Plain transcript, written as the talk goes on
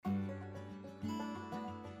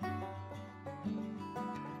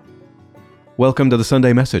Welcome to the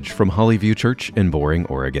Sunday message from Hollyview Church in Boring,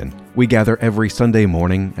 Oregon. We gather every Sunday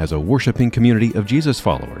morning as a worshiping community of Jesus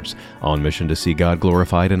followers on mission to see God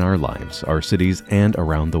glorified in our lives, our cities, and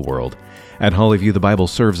around the world. At Hollyview, the Bible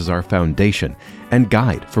serves as our foundation and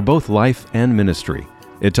guide for both life and ministry.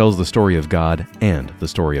 It tells the story of God and the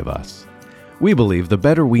story of us. We believe the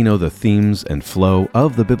better we know the themes and flow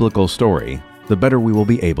of the biblical story, the better we will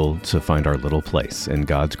be able to find our little place in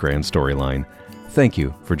God's grand storyline. Thank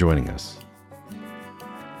you for joining us.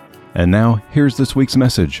 And now, here's this week's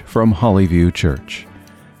message from Hollyview Church.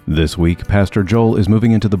 This week, Pastor Joel is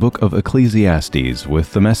moving into the book of Ecclesiastes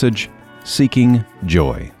with the message, Seeking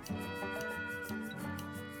Joy.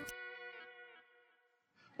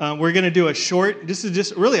 We're going to do this is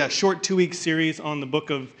just really a short 2-week series on the book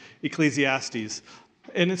of Ecclesiastes.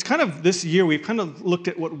 And it's kind of, this year, we've kind of looked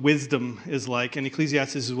at what wisdom is like, and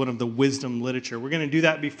Ecclesiastes is one of the wisdom literature. We're going to do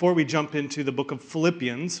that before we jump into the book of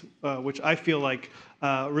Philippians, which I feel like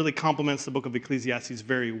really complements the book of Ecclesiastes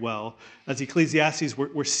very well. As Ecclesiastes,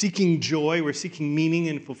 we're seeking joy, we're seeking meaning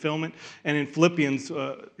and fulfillment, and in Philippians,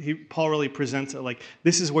 Paul really presents it like,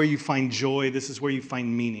 this is where you find joy, this is where you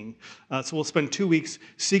find meaning. So we'll spend 2 weeks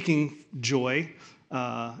seeking joy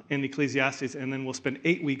in Ecclesiastes, and then we'll spend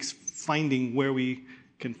 8 weeks finding where we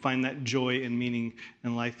can find that joy and meaning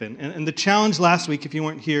in life in. And the challenge last week, if you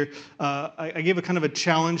weren't here, I gave a kind of a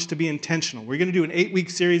challenge to be intentional. We're going to do an 8-week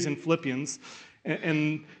series in Philippians,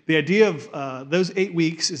 and the idea of those 8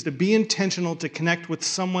 weeks is to be intentional to connect with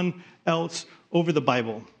someone else over the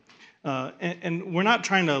Bible. And we're not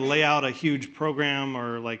trying to lay out a huge program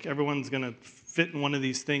or like everyone's going to fit in one of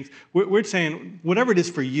these things. We're saying whatever it is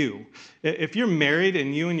for you. If you're married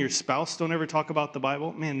and you and your spouse don't ever talk about the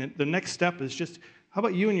Bible, man, the next step is just, how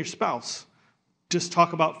about you and your spouse just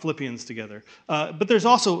talk about Philippians together? But there's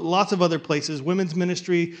also lots of other places. Women's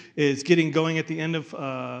ministry is getting going at the end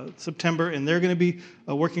of September, and they're going to be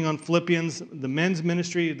working on Philippians. The men's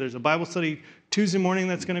ministry, there's a Bible study Tuesday morning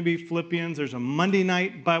that's going to be Philippians. There's a Monday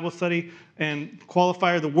night Bible study. And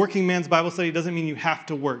qualifier, the working man's Bible study doesn't mean you have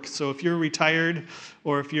to work. So if you're retired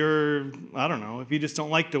or if you're, if you just don't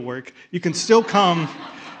like to work, you can still come.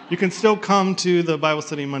 You can still come to the Bible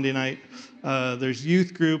study Monday night. There's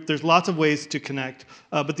youth group. There's lots of ways to connect.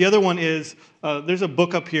 But the other one is, there's a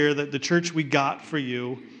book up here that the church we got for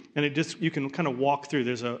you, and you can kind of walk through.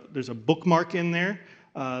 There's a bookmark in there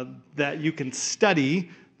that you can study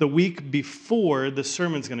the week before the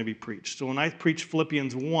sermon's going to be preached. So when I preach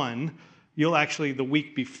Philippians 1, you'll actually, the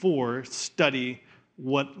week before, study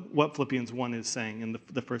what Philippians 1 is saying in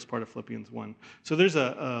the first part of Philippians 1. So there's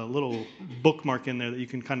a little bookmark in there that you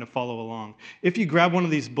can kind of follow along. If you grab one of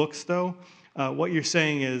these books, though, what you're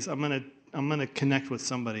saying is, I'm gonna connect with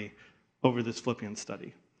somebody over this Philippians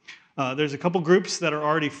study. There's a couple groups that are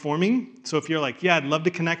already forming. So if you're like, yeah, I'd love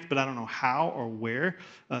to connect, but I don't know how or where,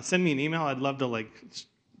 send me an email. I'd love to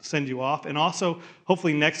send you off. And also,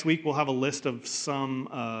 hopefully next week we'll have a list of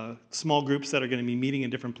some small groups that are going to be meeting in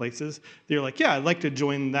different places. They're like, yeah, I'd like to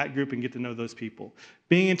join that group and get to know those people.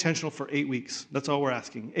 Being intentional for 8 weeks. That's all we're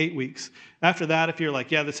asking, 8 weeks. After that, if you're like,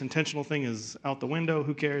 yeah, this intentional thing is out the window,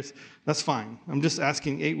 who cares? That's fine. I'm just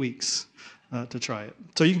asking 8 weeks to try it.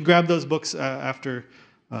 So you can grab those books after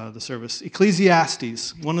the service.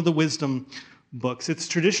 Ecclesiastes, one of the wisdom books. It's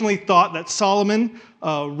traditionally thought that Solomon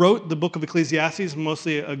wrote the book of Ecclesiastes,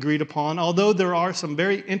 mostly agreed upon, although there are some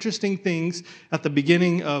very interesting things at the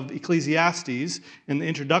beginning of Ecclesiastes in the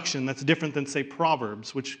introduction that's different than, say,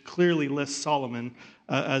 Proverbs, which clearly lists Solomon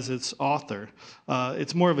as its author.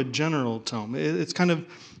 It's more of a general tome. It's kind of,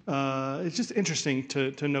 it's just interesting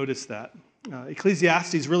to notice that.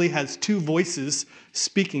 Ecclesiastes really has two voices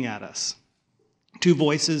speaking at us. Two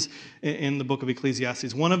voices in the book of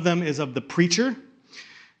Ecclesiastes. One of them is of the preacher,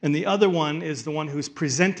 and the other one is the one who's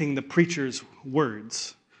presenting the preacher's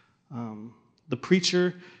words. The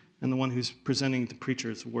preacher and the one who's presenting the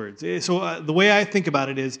preacher's words. So the way I think about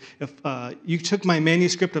it is, if you took my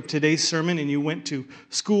manuscript of today's sermon and you went to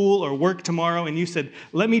school or work tomorrow and you said,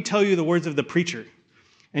 let me tell you the words of the preacher,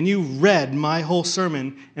 and you read my whole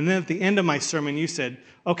sermon, and then at the end of my sermon you said,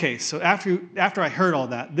 okay, so after I heard all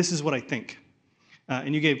that, this is what I think.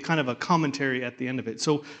 And you gave kind of a commentary at the end of it.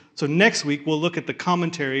 So next week, we'll look at the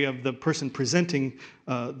commentary of the person presenting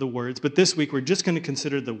the words. But this week, we're just going to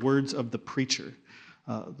consider the words of the preacher.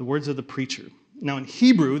 The words of the preacher. Now, in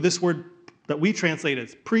Hebrew, this word that we translate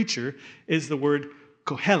as preacher is the word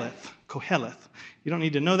koheleth. Koheleth. You don't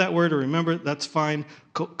need to know that word or remember it. That's fine.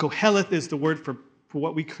 Koheleth is the word for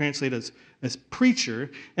what we translate as preacher,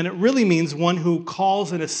 and it really means one who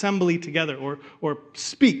calls an assembly together or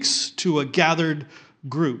speaks to a gathered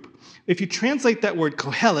group. If you translate that word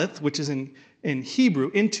koheleth, which is in in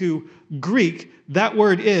Hebrew into Greek, that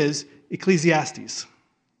word is Ecclesiastes,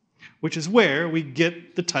 which is where we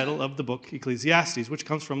get the title of the book Ecclesiastes, which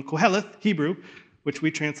comes from Koheleth, Hebrew, which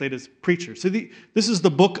we translate as preacher. So this is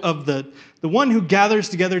the book of the one who gathers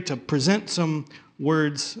together to present some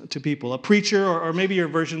words to people. A preacher, or maybe your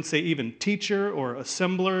versions say even teacher or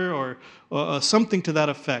assembler or something to that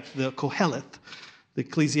effect, the Koheleth, the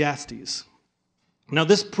Ecclesiastes. Now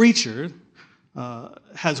this preacher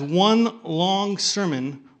has one long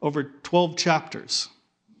sermon over 12 chapters.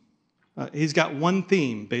 He's got one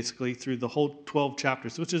theme, basically, through the whole 12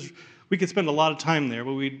 chapters, which is, we could spend a lot of time there,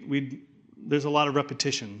 but there's a lot of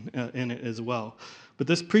repetition in it as well. But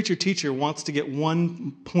this preacher-teacher wants to get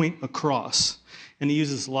one point across, and he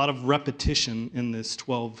uses a lot of repetition in this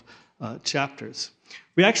 12 chapters.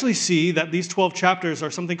 We actually see that these 12 chapters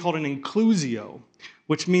are something called an inclusio,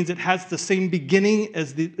 which means it has the same beginning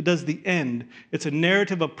as it does the end. It's a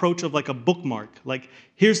narrative approach of like a bookmark. Like,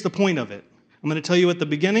 here's the point of it. I'm going to tell you at the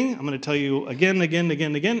beginning, I'm going to tell you again,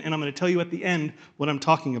 and I'm going to tell you at the end what I'm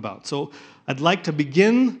talking about. So I'd like to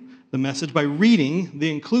begin the message by reading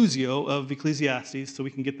the inclusio of Ecclesiastes so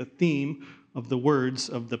we can get the theme of the words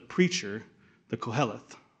of the preacher, the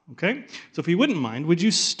Koheleth. Okay? So if you wouldn't mind, would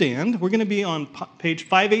you stand? We're going to be on page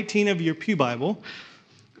 518 of your pew Bible,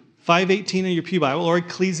 518 of your pew Bible, or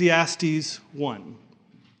Ecclesiastes 1.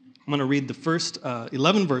 I'm going to read the first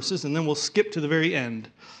 11 verses, and then we'll skip to the very end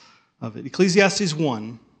of it. Ecclesiastes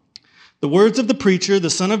 1. The words of the preacher, the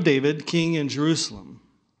son of David, king in Jerusalem.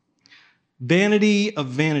 Vanity of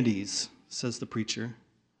vanities, says the preacher.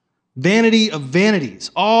 Vanity of vanities.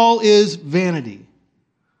 All is vanity.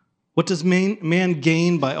 What does man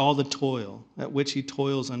gain by all the toil at which he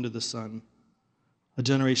toils under the sun? A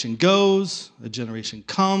generation goes, a generation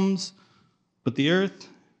comes, but the earth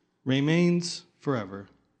remains forever.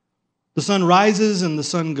 The sun rises and the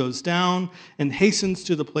sun goes down and hastens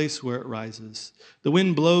to the place where it rises. The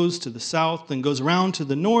wind blows to the south and goes around to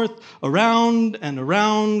the north. Around and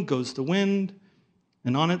around goes the wind,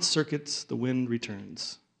 and on its circuits the wind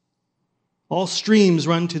returns. All streams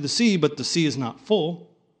run to the sea, but the sea is not full.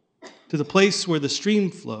 To the place where the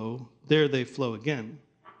stream flow, there they flow again.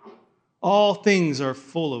 All things are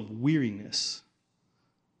full of weariness.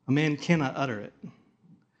 A man cannot utter it.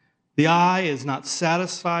 The eye is not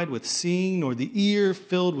satisfied with seeing, nor the ear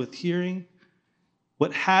filled with hearing.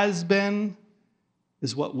 What has been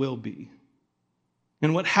is what will be.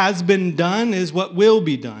 And what has been done is what will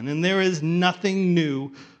be done. And there is nothing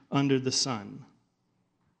new under the sun.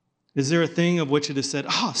 Is there a thing of which it is said,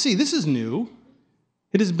 see, this is new.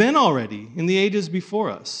 It has been already in the ages before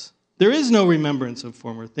us. There is no remembrance of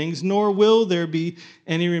former things, nor will there be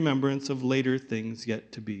any remembrance of later things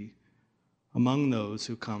yet to be among those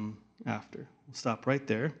who come after. We'll stop right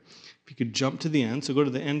there. If you could jump to the end, so go to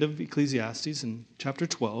the end of Ecclesiastes in chapter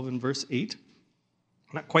 12 and verse 8.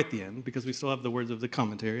 Not quite the end, because we still have the words of the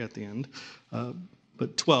commentary at the end.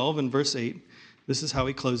 But 12 and verse 8, this is how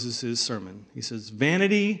he closes his sermon. He says,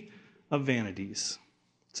 vanity of vanities,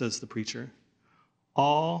 says the preacher.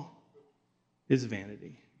 All is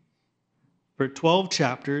vanity. For 12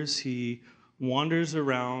 chapters, he wanders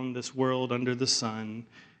around this world under the sun,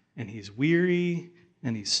 and he's weary,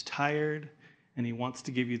 and he's tired, and he wants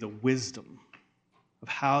to give you the wisdom of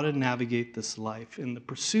how to navigate this life in the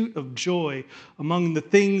pursuit of joy among the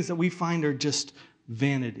things that we find are just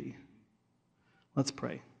vanity. Let's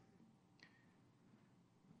pray.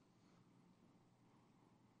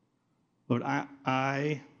 Lord,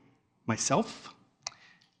 I myself,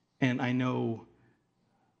 and I know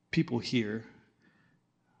people here,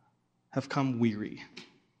 have come weary.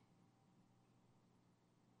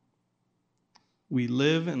 We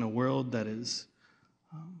live in a world that is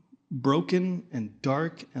broken and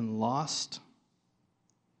dark and lost.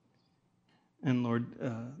 And Lord,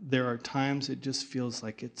 there are times it just feels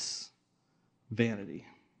like it's vanity.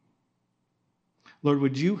 Lord,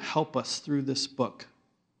 would you help us through this book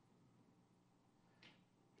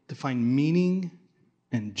to find meaning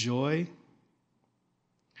and joy,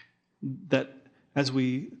 that as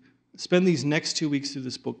we spend these next 2 weeks through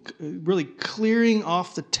this book, really clearing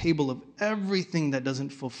off the table of everything that doesn't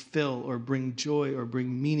fulfill or bring joy or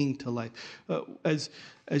bring meaning to life.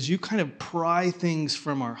 As you kind of pry things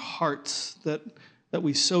from our hearts that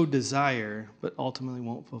we so desire but ultimately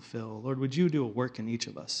won't fulfill. Lord, would you do a work in each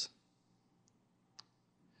of us?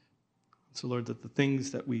 So, Lord, that the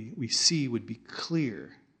things that we see would be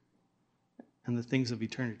clear and the things of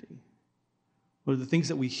eternity. Lord, the things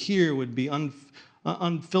that we hear would be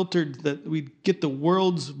unfiltered, that we'd get the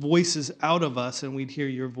world's voices out of us and we'd hear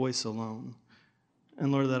your voice alone.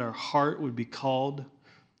 And Lord, that our heart would be called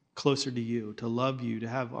closer to you, to love you, to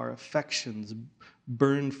have our affections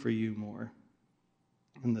burn for you more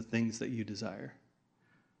than the things that you desire.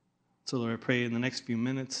 So, Lord, I pray in the next few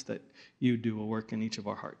minutes that you do a work in each of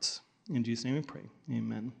our hearts. In Jesus' name we pray.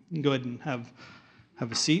 Amen. You can go ahead and have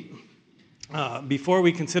a seat. Before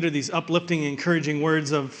we consider these uplifting, encouraging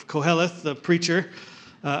words of Koheleth, the preacher,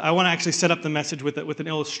 I want to actually set up the message with an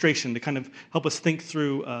illustration to kind of help us think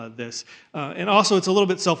through this. And also, it's a little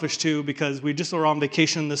bit selfish, too, because we just are on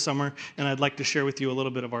vacation this summer, and I'd like to share with you a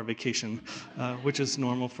little bit of our vacation, which is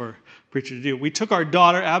normal for a preacher to do. We took our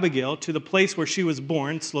daughter, Abigail, to the place where she was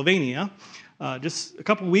born, Slovenia, just a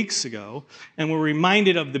couple weeks ago, and we're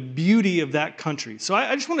reminded of the beauty of that country. So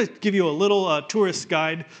I just want to give you a little tourist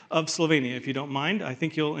guide of Slovenia, if you don't mind. I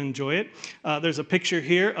think you'll enjoy it. There's a picture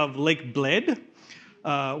here of Lake Bled,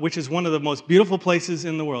 which is one of the most beautiful places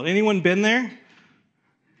in the world. Anyone been there?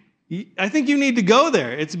 I think you need to go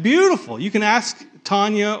there. It's beautiful. You can ask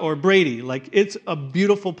Tanya or Brady. It's a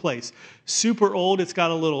beautiful place. Super old. It's got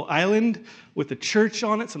a little island with a church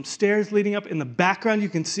on it, some stairs leading up. In the background, you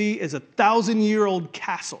can see is a 1,000-year-old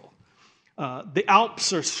castle. The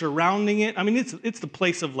Alps are surrounding it. I mean, it's the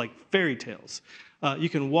place of fairy tales. You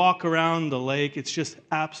can walk around the lake. It's just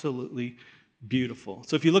absolutely beautiful.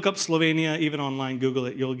 So if you look up Slovenia, even online, Google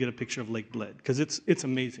it, you'll get a picture of Lake Bled, because it's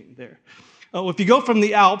amazing there. If you go from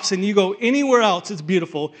the Alps and you go anywhere else, it's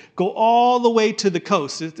beautiful. Go all the way to the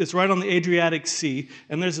coast. It's right on the Adriatic Sea,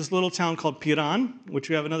 and there's this little town called Piran, which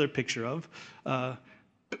we have another picture of.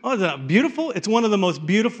 Is that beautiful? It's one of the most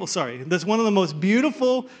beautiful, that's one of the most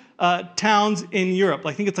beautiful towns in Europe.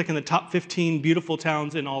 I think it's in the top 15 beautiful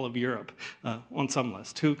towns in all of Europe on some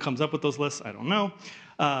list. Who comes up with those lists? I don't know.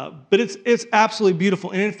 But it's absolutely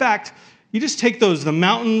beautiful. And in fact, you just take the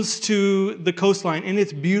mountains to the coastline, and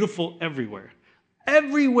it's beautiful everywhere.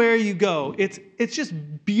 Everywhere you go, it's just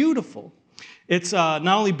beautiful. It's not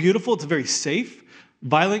only beautiful, it's very safe.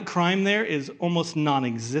 Violent crime there is almost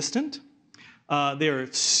non-existent. They are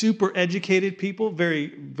super educated people,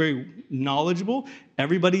 very, very knowledgeable.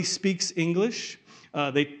 Everybody speaks English.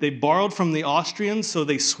 They borrowed from the Austrians, so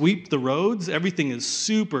they sweep the roads. Everything is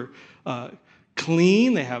super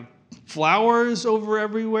clean. They have flowers over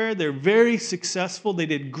everywhere. They're very successful. They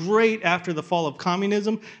did great after the fall of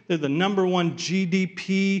communism. They're the number one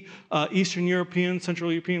GDP Eastern European,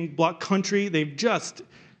 Central European bloc country. They've just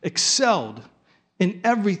excelled in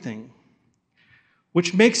everything,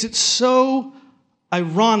 which makes it so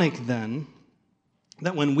ironic then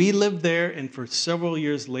that when we lived there and for several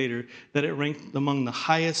years later, that it ranked among the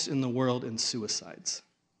highest in the world in suicides.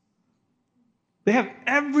 They have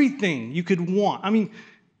everything you could want. I mean,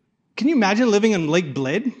 can you imagine living in Lake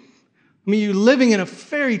Bled? I mean, you're living in a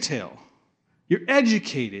fairy tale. You're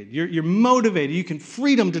educated. You're motivated. You can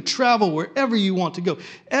freedom to travel wherever you want to go.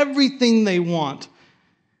 Everything they want.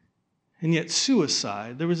 And yet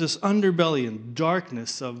suicide, there was this underbelly and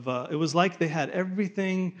darkness of, it was like they had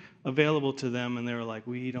everything available to them, and they were like,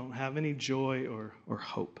 we don't have any joy or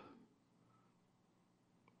hope.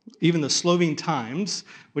 Even the Slovene Times,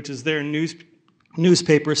 which is their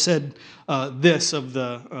newspaper, said this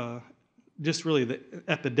of just really the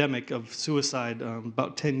epidemic of suicide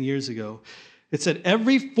about 10 years ago. It said,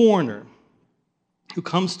 every foreigner who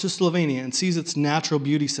comes to Slovenia and sees its natural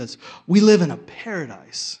beauty says, we live in a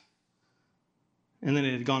paradise. And then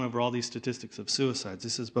it had gone over all these statistics of suicides.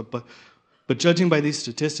 It says, but judging by these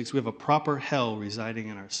statistics, we have a proper hell residing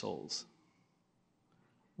in our souls.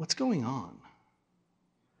 What's going on?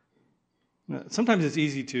 Sometimes it's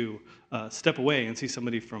easy to step away and see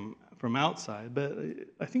somebody from outside, but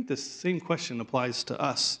I think the same question applies to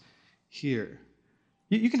us here.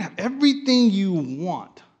 You can have everything you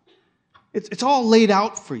want. It's all laid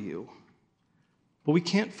out for you, but we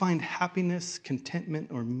can't find happiness,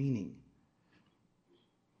 contentment, or meaning.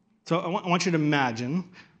 So I want you to imagine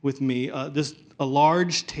with me a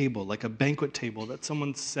large table, like a banquet table that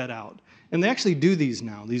someone set out. And they actually do these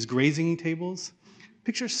now, these grazing tables.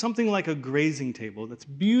 Picture something like a grazing table that's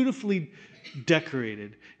beautifully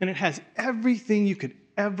decorated, and it has everything you could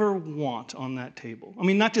ever want on that table. I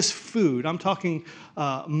mean, not just food. I'm talking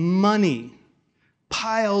money,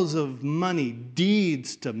 piles of money,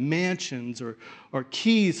 deeds to mansions or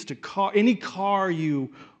keys to any car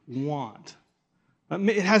you want.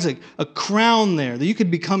 It has a crown there that you could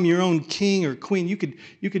become your own king or queen. You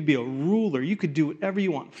could be a ruler. You could do whatever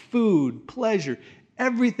you want. Food, pleasure,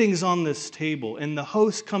 everything's on this table. And the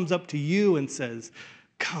host comes up to you and says,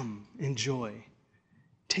 come, enjoy.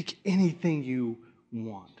 Take anything you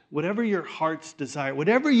want. Whatever your heart's desire,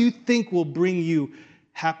 whatever you think will bring you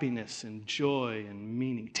happiness and joy and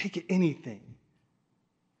meaning. Take anything.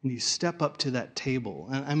 And you step up to that table.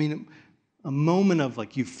 And I mean, a moment of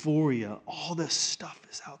like euphoria. All this stuff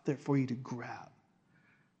is out there for you to grab.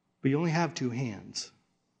 But you only have two hands.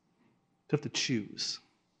 You have to choose.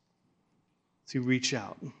 So you reach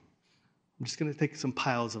out. I'm just going to take some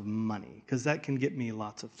piles of money because that can get me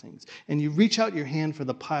lots of things. And you reach out your hand for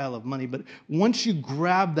the pile of money, but once you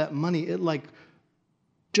grab that money, it like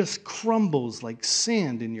just crumbles like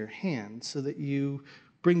sand in your hand so that you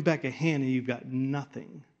bring back a hand and you've got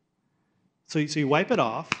nothing. So you wipe it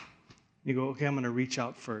off. You go, okay, I'm going to reach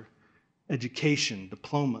out for education,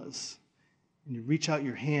 diplomas. And you reach out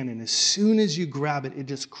your hand, and as soon as you grab it, it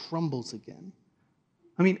just crumbles again.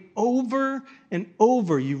 I mean, over and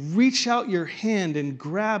over, you reach out your hand and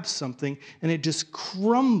grab something, and it just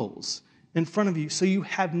crumbles in front of you, so you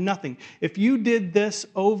have nothing. If you did this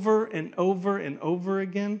over and over and over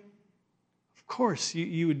again, of course,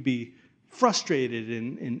 you would be frustrated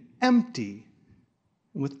and empty,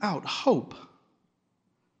 without hope.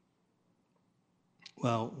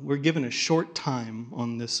 Well, we're given a short time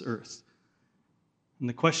on this earth. And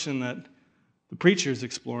the question that the preacher is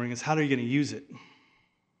exploring is, how are you going to use it?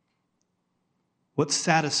 What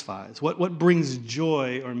satisfies? What brings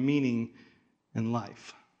joy or meaning in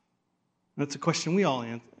life? That's a question we all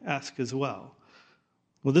ask as well.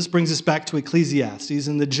 Well, this brings us back to Ecclesiastes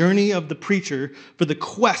and the journey of the preacher for the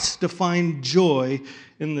quest to find joy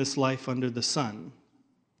in this life under the sun.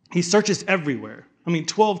 He searches everywhere.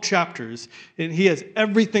 12 chapters, and he has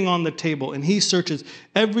everything on the table, and he searches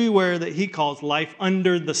everywhere that he calls life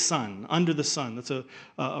under the sun. Under the sun. That's a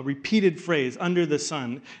repeated phrase, under the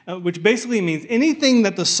sun, which basically means anything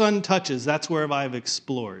that the sun touches, that's where I've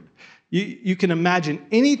explored. You can imagine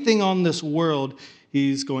anything on this world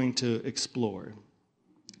he's going to explore.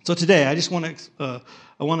 So today, I just want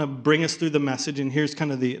to bring us through the message, and here's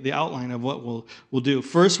kind of the outline of what we'll do.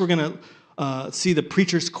 First, we're going to see the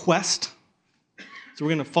preacher's quest. So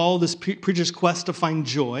we're going to follow this preacher's quest to find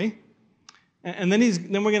joy. And then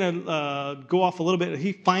we're going to go off a little bit.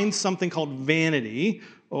 He finds something called vanity,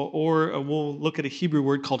 or we'll look at a Hebrew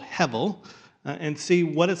word called hevel, and see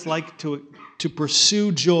what it's like to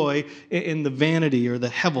pursue joy in the vanity or the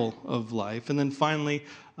hevel of life. And then finally,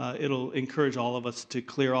 it'll encourage all of us to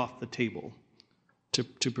clear off the table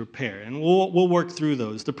to prepare. And we'll work through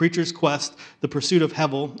those. The preacher's quest, the pursuit of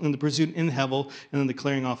hevel, and the pursuit in hevel, and then the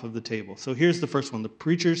clearing off of the table. So here's the first one, the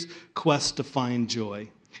preacher's quest to find joy.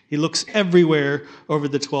 He looks everywhere over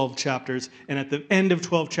the 12 chapters, and at the end of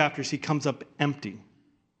 12 chapters, he comes up empty.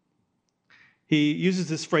 He uses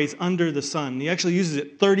this phrase, under the sun. He actually uses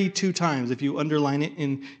it 32 times. If you underline it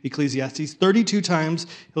in Ecclesiastes, 32 times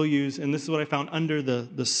he'll use, and this is what I found, under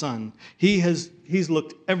the sun. He's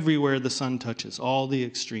looked everywhere the sun touches, all the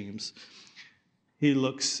extremes. He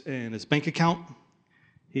looks in his bank account.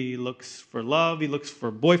 He looks for love. He looks for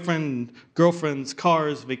boyfriend, girlfriends,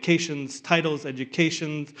 cars, vacations, titles,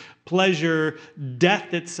 education, pleasure,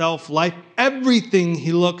 death itself, life, everything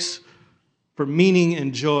he looks for meaning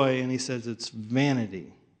and joy, and he says it's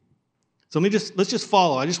vanity. So let's just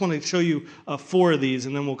follow. I just want to show you 4 of these,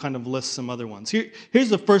 and then we'll kind of list some other ones. Here's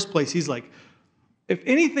the first place. He's like, if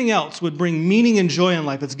anything else would bring meaning and joy in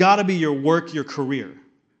life, it's got to be your work, your career.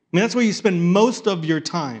 That's where you spend most of your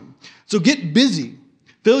time. So get busy.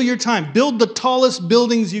 Fill your time. Build the tallest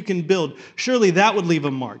buildings you can build. Surely that would leave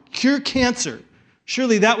a mark. Cure cancer.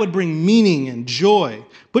 Surely that would bring meaning and joy.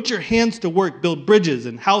 Put your hands to work, build bridges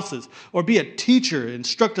and houses, or be a teacher,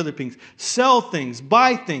 instruct other things, sell things,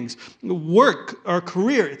 buy things, work or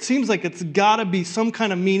career. It seems like it's got to be some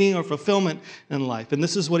kind of meaning or fulfillment in life. And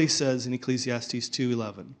this is what he says in Ecclesiastes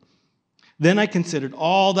 2:11. Then I considered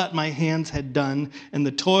all that my hands had done and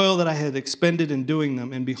the toil that I had expended in doing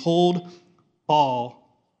them, and behold,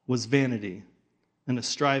 all was vanity and a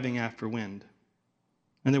striving after wind.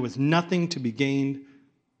 And there was nothing to be gained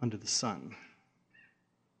under the sun.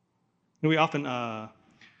 And we often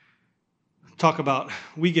talk about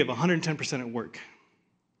we give 110% at work.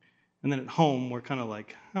 And then at home, we're kind of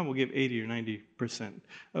like, we'll give 80 or 90%.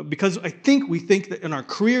 Because we think that in our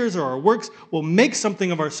careers or our works, we'll make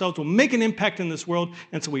something of ourselves, we'll make an impact in this world,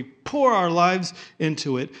 and so we pour our lives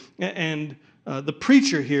into it. And the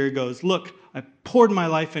preacher here goes, look, I poured my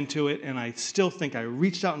life into it, and I still think I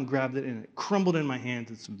reached out and grabbed it, and it crumbled in my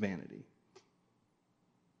hands. It's vanity.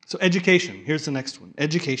 So education. Here's the next one.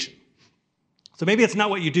 Education. So maybe it's not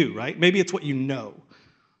what you do, right? Maybe it's what you know.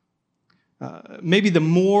 Maybe the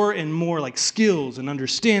more and more like skills and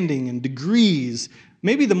understanding and degrees,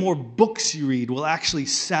 maybe the more books you read will actually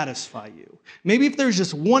satisfy you. Maybe if there's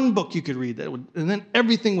just one book you could read, and then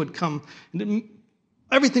everything would come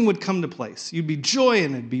to place. You'd be joy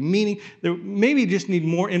and it'd be meaning. Maybe you just need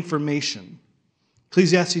more information.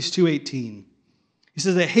 Ecclesiastes 2:18. He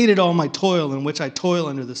says, I hated all my toil in which I toil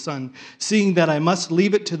under the sun, seeing that I must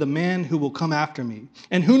leave it to the man who will come after me.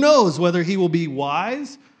 And who knows whether he will be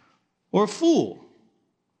wise or a fool?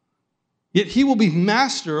 Yet he will be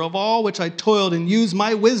master of all which I toiled and use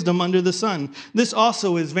my wisdom under the sun. This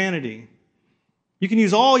also is vanity. You can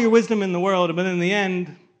use all your wisdom in the world, but in the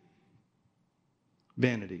end,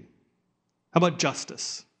 vanity. How about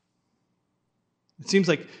justice? It seems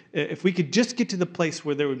like if we could just get to the place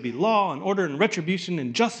where there would be law and order and retribution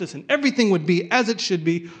and justice and everything would be as it should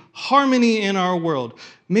be, harmony in our world,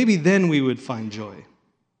 maybe then we would find joy.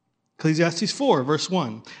 Ecclesiastes 4, verse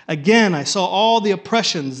 1. Again, I saw all the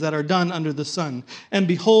oppressions that are done under the sun, and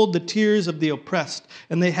behold the tears of the oppressed,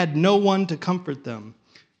 and they had no one to comfort them.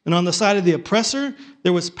 And on the side of the oppressor,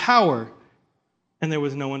 there was power, and there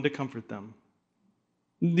was no one to comfort them.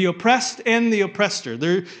 The oppressed and the oppressor,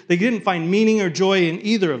 they didn't find meaning or joy in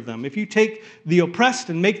either of them. If you take the oppressed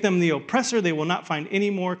and make them the oppressor, they will not find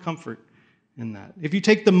any more comfort in that. If you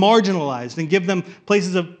take the marginalized and give them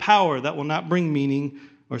places of power, that will not bring meaning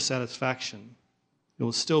or satisfaction. It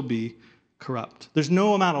will still be corrupt. There's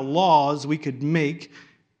no amount of laws we could make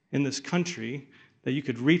in this country that you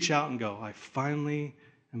could reach out and go, I finally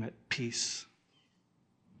am at peace.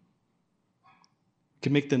 You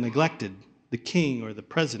could make the neglected the king or the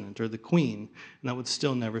president or the queen, and that would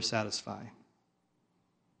still never satisfy.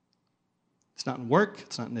 It's not in work,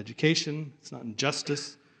 it's not in education, it's not in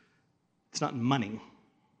justice, it's not in money.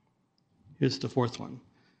 Here's the fourth one.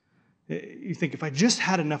 You think, if I just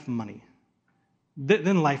had enough money,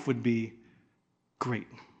 then life would be great.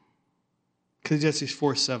 Ecclesiastes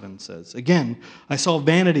 4:7 says, again, I saw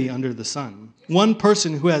vanity under the sun. One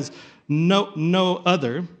person who has no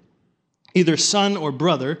other, either son or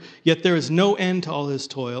brother, yet there is no end to all his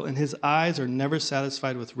toil, and his eyes are never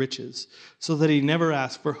satisfied with riches, so that he never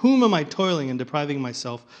asks, for whom am I toiling and depriving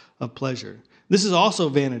myself of pleasure? This is also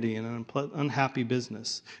vanity and an unhappy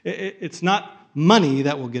business. It's not money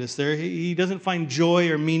that will get us there. He doesn't find joy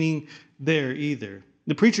or meaning there either.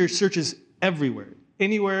 The preacher searches everywhere,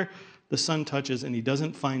 anywhere the sun touches, and he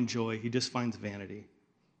doesn't find joy. He just finds vanity.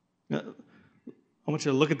 Now, I want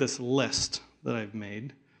you to look at this list that I've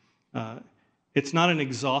made. It's not an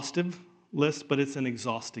exhaustive list, but it's an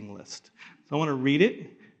exhausting list. So I want to read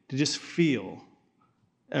it to just feel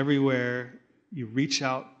everywhere you reach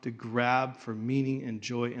out to grab for meaning and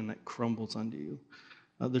joy, and that crumbles under you.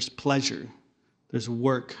 There's pleasure, there's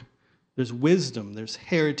work, there's wisdom, there's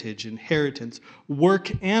heritage, inheritance, work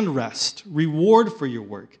and rest, reward for your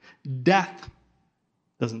work. Death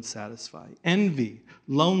doesn't satisfy. Envy,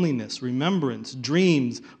 loneliness, remembrance,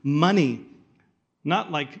 dreams, money.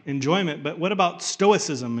 Not like enjoyment, but what about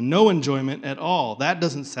stoicism and no enjoyment at all? That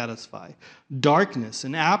doesn't satisfy. Darkness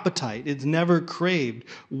and appetite, it's never craved.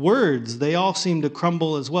 Words, they all seem to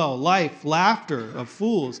crumble as well. Life, laughter of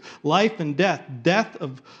fools. Life and death, death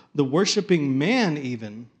of the worshiping man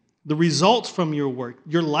even. The results from your work,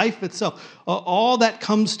 your life itself, all that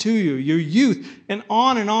comes to you, your youth, and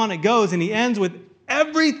on it goes. And he ends with,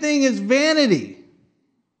 everything is vanity.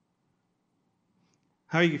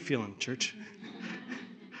 How are you feeling, church?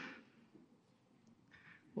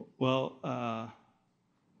 Well, I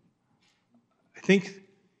think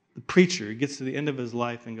the preacher gets to the end of his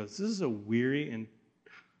life and goes, this is a weary and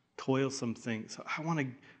toilsome thing. So I want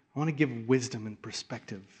to give wisdom and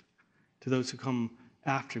perspective to those who come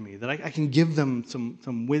after me, that I can give them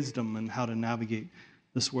some wisdom on how to navigate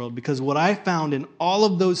this world. Because what I found in all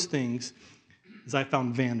of those things is I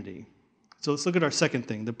found vanity. So let's look at our second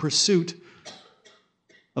thing, the pursuit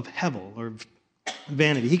of hevel, or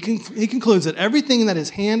vanity. He concludes that everything that his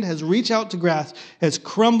hand has reached out to grasp has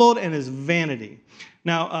crumbled and is vanity.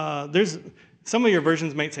 Now, there's some of your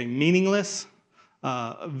versions might say meaningless.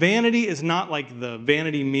 Vanity is not like the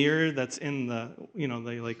vanity mirror that's in the,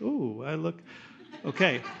 they like, ooh, I look,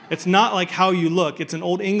 okay. It's not like how you look. It's an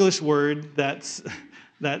Old English word that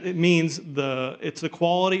it means it's the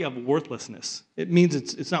quality of worthlessness. It means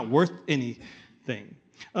it's not worth anything.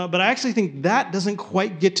 But I actually think that doesn't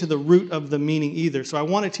quite get to the root of the meaning either. So I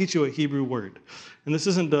want to teach you a Hebrew word. And this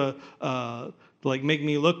isn't to make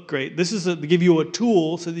me look great. This is to give you a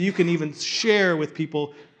tool so that you can even share with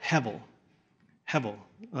people hevel. Hevel.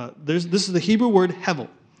 This is the Hebrew word hevel.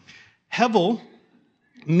 Hevel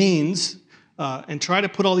means, and try to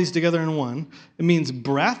put all these together in one, it means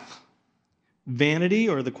breath, vanity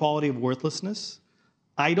or the quality of worthlessness,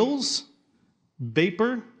 idols,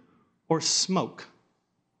 vapor, or smoke.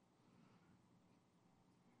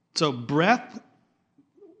 So breath,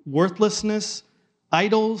 worthlessness,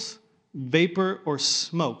 idols, vapor, or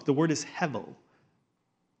smoke. The word is hevel.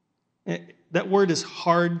 That word is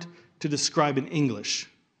hard to describe in English.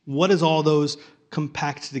 What does all those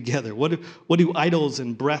compact together? What do idols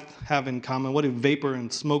and breath have in common? What do vapor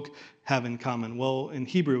and smoke have in common? Well, in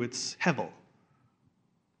Hebrew, it's hevel.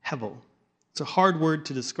 Hevel. It's a hard word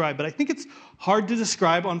to describe, but I think it's hard to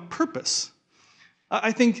describe on purpose.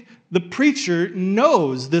 I think the preacher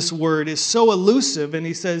knows this word is so elusive, and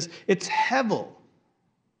he says it's hevel.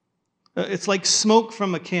 It's like smoke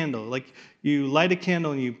from a candle. Like you light a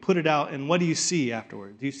candle and you put it out, and what do you see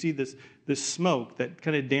afterwards? You see this smoke that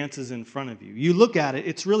kind of dances in front of you. You look at it,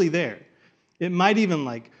 it's really there. It might even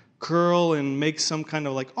like curl and make some kind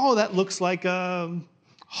of like, oh, that looks like a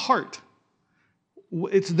heart.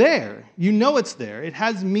 It's there. You know it's there. It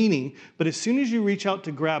has meaning. But as soon as you reach out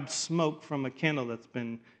to grab smoke from a candle that's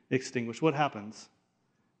been extinguished, what happens?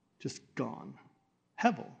 Just gone.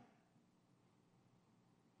 Hevel.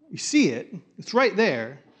 You see it. It's right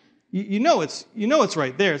there. You know it's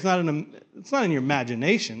right there. It's not in your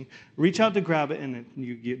imagination. Reach out to grab it, and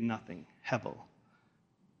you get nothing. Hevel.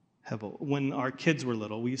 Hevel. When our kids were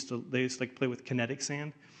little, they used to like play with kinetic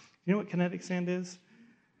sand. You know what kinetic sand is?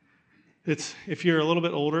 It's, if you're a little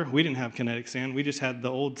bit older, we didn't have kinetic sand. We just had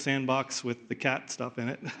the old sandbox with the cat stuff in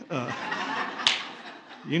it.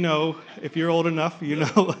 You know, if you're old enough, you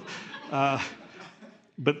know.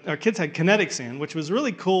 But our kids had kinetic sand, which was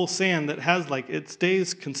really cool sand that has like, it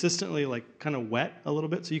stays consistently like kind of wet a little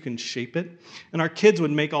bit so you can shape it. And our kids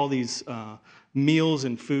would make all these meals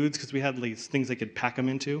and foods because we had these things they could pack them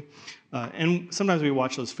into. And sometimes we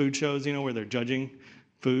watch those food shows, you know, where they're judging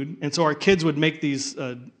food. And so our kids would make these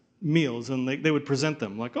meals, and they would present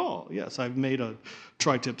them like, oh, yes, I've made a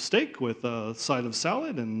tri-tip steak with a side of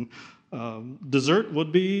salad, and dessert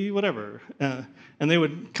would be whatever. And they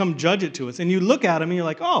would come judge it to us. And you look at them, and you're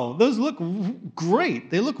like, oh, those look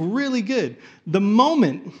great. They look really good. The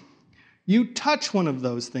moment you touch one of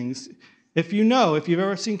those things, if you've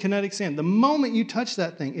ever seen kinetic sand, the moment you touch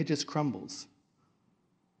that thing, it just crumbles.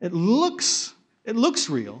 It looks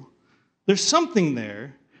real. There's something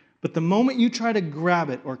there. But the moment you try to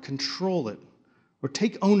grab it or control it or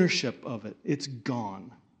take ownership of it, it's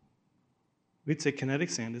gone. We'd say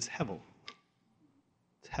kinetic sand is hevel.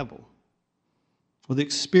 It's hevel. Well, the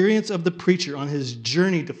experience of the preacher on his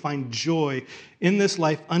journey to find joy in this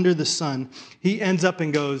life under the sun, he ends up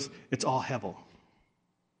and goes, it's all hevel.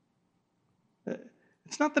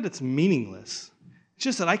 It's not that it's meaningless. It's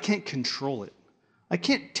just that I can't control it. I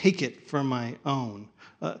can't take it for my own.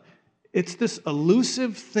 It's this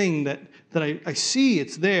elusive thing that I see,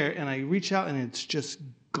 it's there, and I reach out, and it's just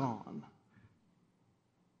gone.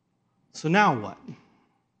 So now what?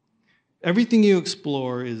 Everything you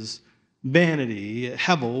explore is vanity,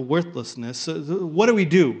 hevel, worthlessness. So what do we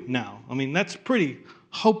do now? I mean, that's pretty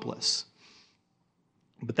hopeless.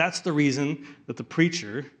 But that's the reason that the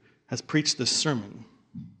preacher has preached this sermon.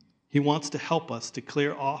 He wants to help us to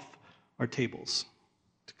clear off our tables.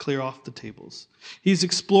 Clear off the tables. He's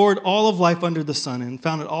explored all of life under the sun and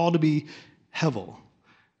found it all to be hevel.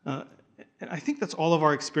 And I think that's all of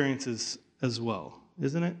our experiences as well,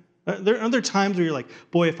 isn't it? There are other times where you're like,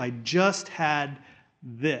 boy, if I just had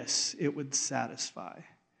this, it would satisfy.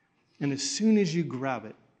 And as soon as you grab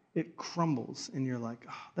it, it crumbles, and you're like,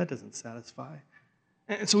 oh, that doesn't satisfy.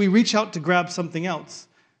 And so we reach out to grab something else.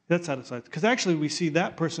 That satisfies. Because actually we see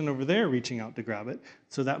that person over there reaching out to grab it,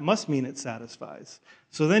 so that must mean it satisfies.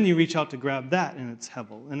 So then you reach out to grab that, and it's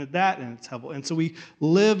hevel, and that, and it's hevel. And so we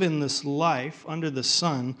live in this life under the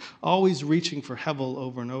sun, always reaching for hevel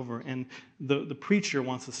over and over. And the preacher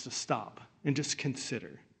wants us to stop and just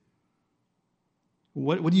consider.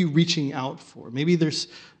 What are you reaching out for? Maybe there's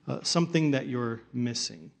something that you're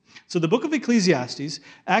missing. So the book of Ecclesiastes,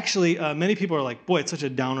 actually, many people are like, boy, it's such a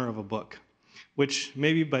downer of a book. Which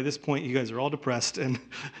maybe by this point you guys are all depressed,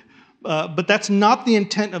 but that's not the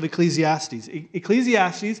intent of Ecclesiastes.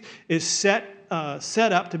 Ecclesiastes is set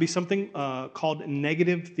up to be something called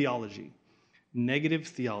negative theology. Negative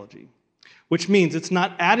theology, which means it's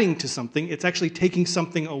not adding to something, it's actually taking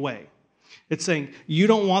something away. It's saying, you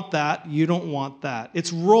don't want that, you don't want that.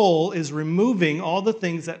 Its role is removing all the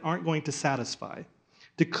things that aren't going to satisfy,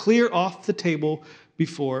 to clear off the table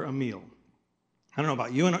before a meal. I don't know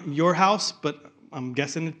about you in your house, but I'm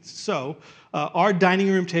guessing it's so. Our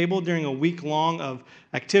dining room table during a week long of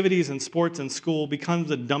activities and sports and school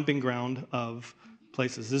becomes a dumping ground of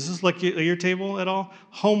places. Is this like your table at all?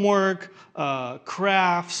 Homework,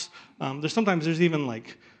 crafts. There's even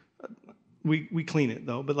like, we clean it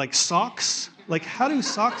though, but like socks. Like how do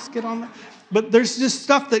socks get on that? But there's just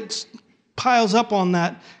stuff that piles up on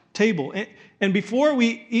that table. And before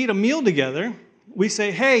we eat a meal together, we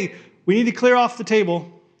say, hey, we need to clear off the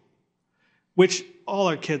table, which all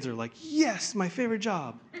our kids are like, yes, my favorite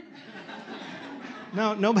job.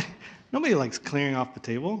 No, Nobody likes clearing off the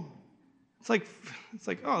table. It's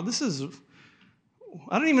like, oh, this is,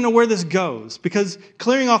 I don't even know where this goes. Because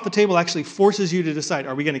clearing off the table actually forces you to decide,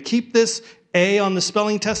 are we going to keep this A on the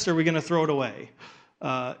spelling test or are we going to throw it away?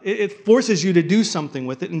 It forces you to do something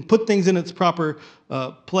with it and put things in its proper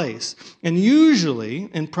place. And usually,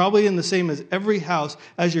 and probably in the same as every house,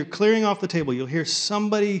 as you're clearing off the table, you'll hear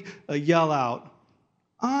somebody yell out,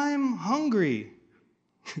 "I'm hungry."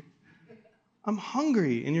 I'm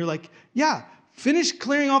hungry. And you're like, yeah, finish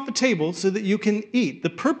clearing off the table so that you can eat. The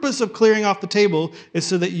purpose of clearing off the table is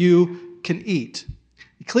so that you can eat.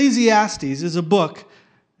 Ecclesiastes is a book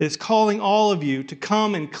that is calling all of you to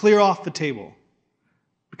come and clear off the table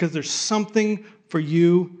because there's something for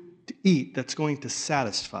you to eat that's going to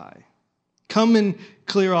satisfy. Come and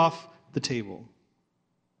clear off the table.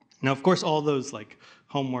 Now, of course, all those like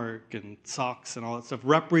homework and socks and all that stuff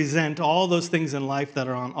represent all those things in life that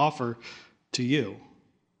are on offer to you.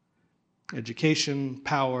 Education,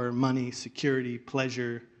 power, money, security,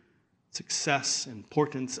 pleasure, success,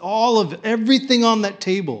 importance, everything on that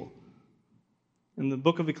table. In the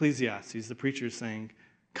book of Ecclesiastes, the preacher is saying,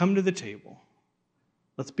 come to the table.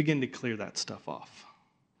 Let's begin to clear that stuff off.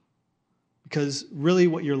 Because really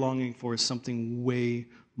what you're longing for is something way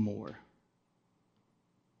more.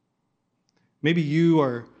 Maybe you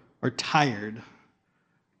are tired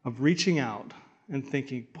of reaching out and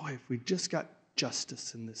thinking, boy, if we just got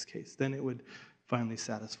justice in this case, then it would finally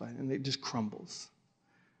satisfy. And it just crumbles.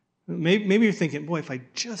 Maybe you're thinking, boy, if I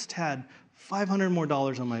just had $500 more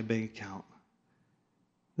on my bank account,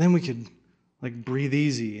 then we could like breathe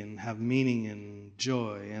easy and have meaning and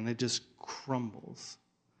joy, and it just crumbles.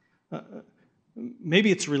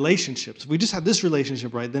 Maybe it's relationships. If we just had this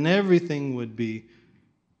relationship right, then everything would be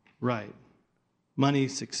right. Money,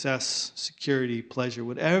 success, security, pleasure,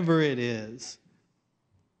 whatever it is.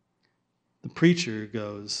 The preacher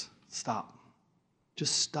goes, stop.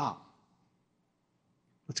 Just stop.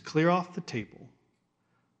 Let's clear off the table.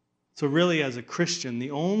 So really, as a Christian, the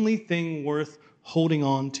only thing worth holding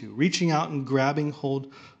on to, reaching out and grabbing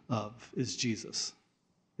hold of, is Jesus.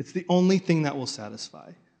 It's the only thing that will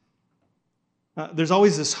satisfy. There's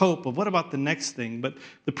always this hope of what about the next thing? But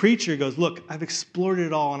the preacher goes, look, I've explored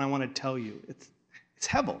it all and I want to tell you, it's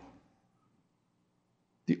hevel.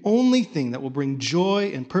 The only thing that will bring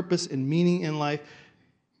joy and purpose and meaning in life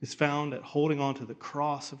is found at holding on to the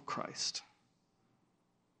cross of Christ.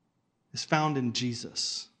 It's found in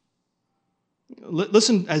Jesus.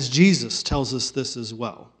 Listen as Jesus tells us this as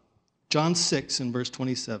well. John 6 in verse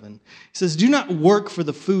 27. He says, do not work for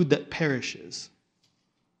the food that perishes,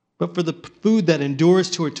 but for the food that endures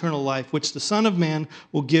to eternal life, which the Son of Man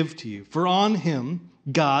will give to you. For on him,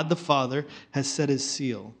 God the Father has set his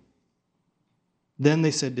seal. Then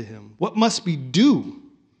they said to him, what must we do?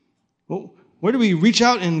 Well, where do we reach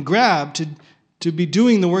out and grab to be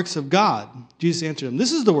doing the works of God? Jesus answered them,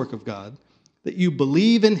 this is the work of God, that you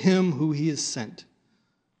believe in him who he has sent.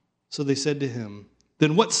 So they said to him,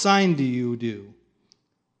 then what sign do you do,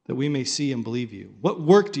 that we may see and believe you? What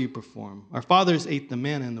work do you perform? Our fathers ate the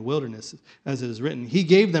manna in the wilderness, as it is written. He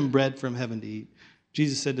gave them bread from heaven to eat.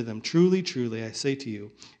 Jesus said to them, truly, truly, I say to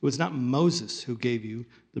you, it was not Moses who gave you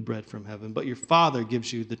the bread from heaven, but your Father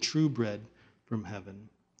gives you the true bread from heaven.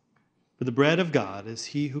 For the bread of God is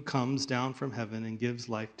he who comes down from heaven and gives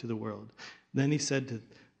life to the world. Then they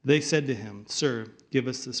said to him, sir, give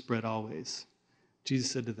us this bread always.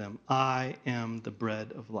 Jesus said to them, I am the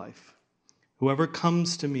bread of life. Whoever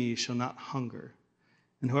comes to me shall not hunger,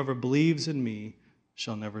 and whoever believes in me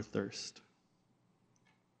shall never thirst.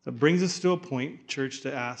 So it brings us to a point, church,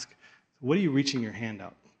 to ask, what are you reaching your hand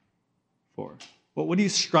out for? What are you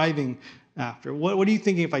striving after? What are you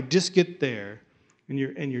thinking if I just get there and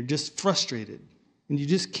you're just frustrated and you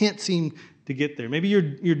just can't seem to get there? Maybe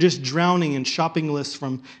you're just drowning in shopping lists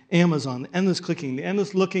from Amazon, the endless clicking, the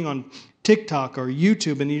endless looking on TikTok or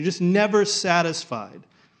YouTube, and you're just never satisfied.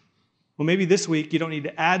 Well, maybe this week you don't need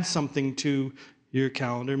to add something to your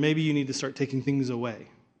calendar. Maybe you need to start taking things away.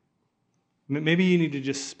 Maybe you need to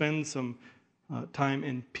just spend some time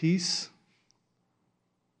in peace,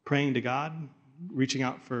 praying to God, reaching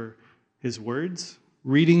out for his words,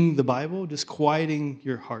 reading the Bible, just quieting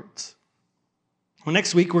your hearts. Well,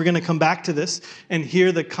 next week we're going to come back to this and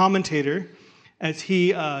hear the commentator as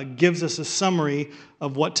he gives us a summary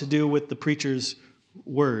of what to do with the preacher's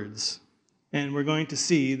words. And we're going to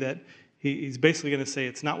see that he's basically going to say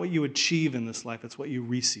it's not what you achieve in this life, it's what you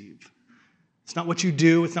receive. It's not what you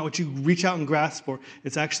do. It's not what you reach out and grasp for.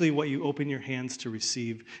 It's actually what you open your hands to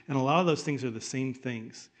receive. And a lot of those things are the same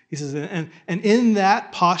things. He says, and in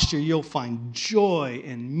that posture, you'll find joy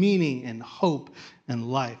and meaning and hope and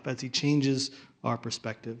life as he changes our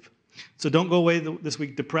perspective. So don't go away this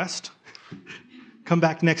week depressed. Come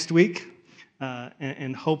back next week,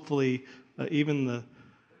 and hopefully even the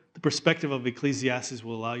perspective of Ecclesiastes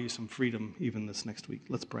will allow you some freedom even this next week.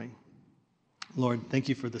 Let's pray. Lord, thank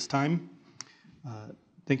you for this time.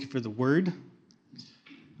 Thank you for the word.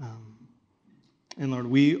 And Lord,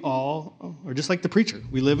 we all are just like the preacher.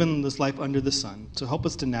 We live in this life under the sun. So help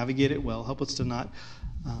us to navigate it well. Help us to not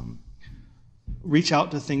reach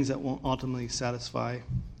out to things that won't ultimately satisfy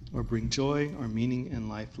or bring joy or meaning in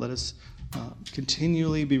life. Let us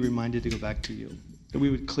continually be reminded to go back to you. That we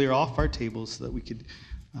would clear off our tables so that we could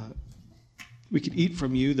eat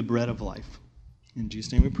from you the bread of life. In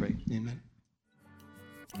Jesus' name we pray. Amen.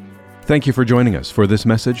 Thank you for joining us for this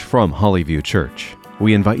message from Hollyview Church.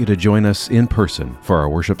 We invite you to join us in person for our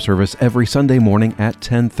worship service every Sunday morning at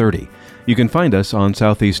 10:30. You can find us on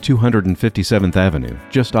Southeast 257th Avenue,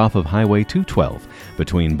 just off of Highway 212,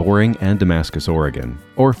 between Boring and Damascus, Oregon,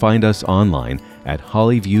 or find us online at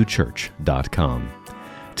hollyviewchurch.com.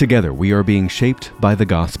 Together, we are being shaped by the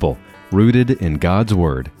gospel, rooted in God's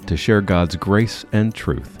Word to share God's grace and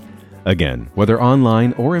truth. Again, whether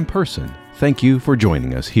online or in person, thank you for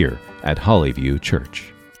joining us here at Hollyview Church.